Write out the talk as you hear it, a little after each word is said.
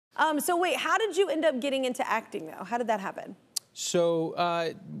So wait, how did you end up getting into acting, though? How did that happen? So,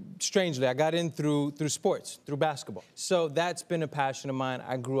 strangely, I got in through sports, through basketball. So that's been a passion of mine.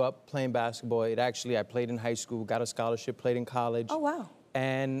 I grew up playing basketball. I played in high school, got a scholarship, played in college. Oh, wow.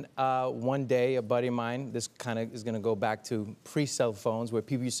 And one day, a buddy of mine, this kind of is going to go back to pre-cell phones, where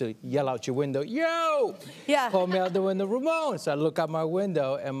people used to yell out your window, yo! Yeah. Call me out the window, Ramon. So I look out my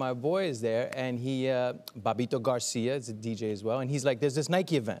window, and my boy is there, and he, Babito Garcia, is a DJ as well, and he's like, there's this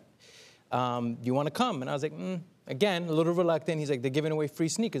Nike event. Do you want to come? And I was like, Again, a little reluctant. He's like, they're giving away free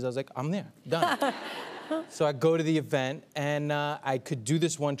sneakers. I was like, I'm there, done. So I go to the event, and I could do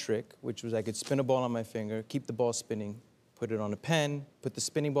this one trick, which was I could spin a ball on my finger, keep the ball spinning, put it on a pen, put the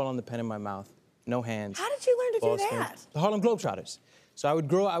spinning ball on the pen in my mouth, no hands. How did you learn to do spinning. that? The Harlem Globetrotters. So I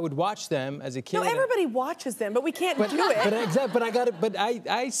would watch them as a kid. No, everybody watches them, but we can't do it. But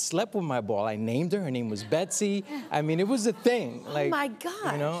I slept with my ball. I named her. Her name was Betsy. I mean, it was a thing. Like, oh my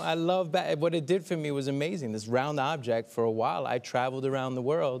God. You know, I love what it did for me was amazing. This round object. For a while, I traveled around the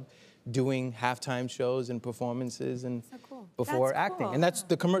world doing halftime shows and performances and before acting. Cool. And that's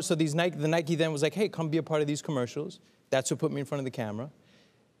the commercial. So the Nike then was like, hey, come be a part of these commercials. That's what put me in front of the camera.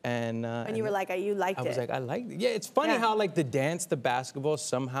 And you were like, you liked it. I was like, I liked it. Yeah, it's funny how like the dance, the basketball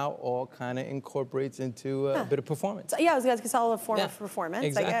somehow all kind of incorporates into a bit of performance. So, yeah, I was going to call it a form of performance,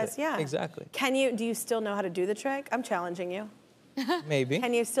 exactly. I guess. Yeah. Exactly. Do you still know how to do the trick? I'm challenging you. Maybe.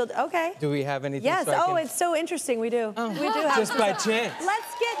 Can you still, okay. Do we have anything? Yes, it's so interesting, we do. Oh. We do have just by chance.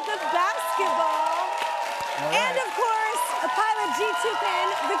 Let's get the basketball. Right. And of course, a Pilot G2 pin,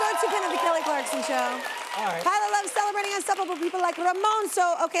 the go-to pin of the Kelly Clarkson Show. All right. Pilot loves celebrating unstoppable people like Ramon.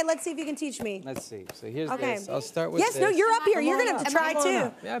 So, okay, let's see if you can teach me. Let's see. So here's this. I'll start with this. Yes, no, you're up here. You're going to have to try,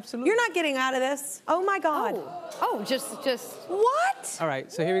 too. Yeah, absolutely. You're not getting out of this. Oh, my God. Oh, just... What? All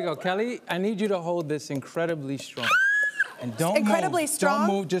right, so here we go. Kelly, I need you to hold this incredibly strong. And don't incredibly move. Strong?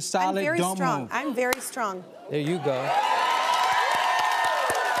 Don't move, just solid. I'm very don't strong. move. I'm very strong. There you go.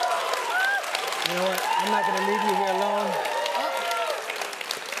 You know what? I'm not going to leave you here alone.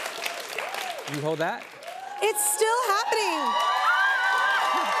 You hold that? It's still happening.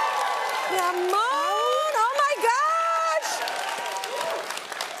 Come on! Oh my gosh!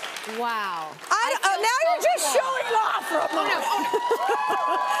 Wow. now you're just showing off, Ramon.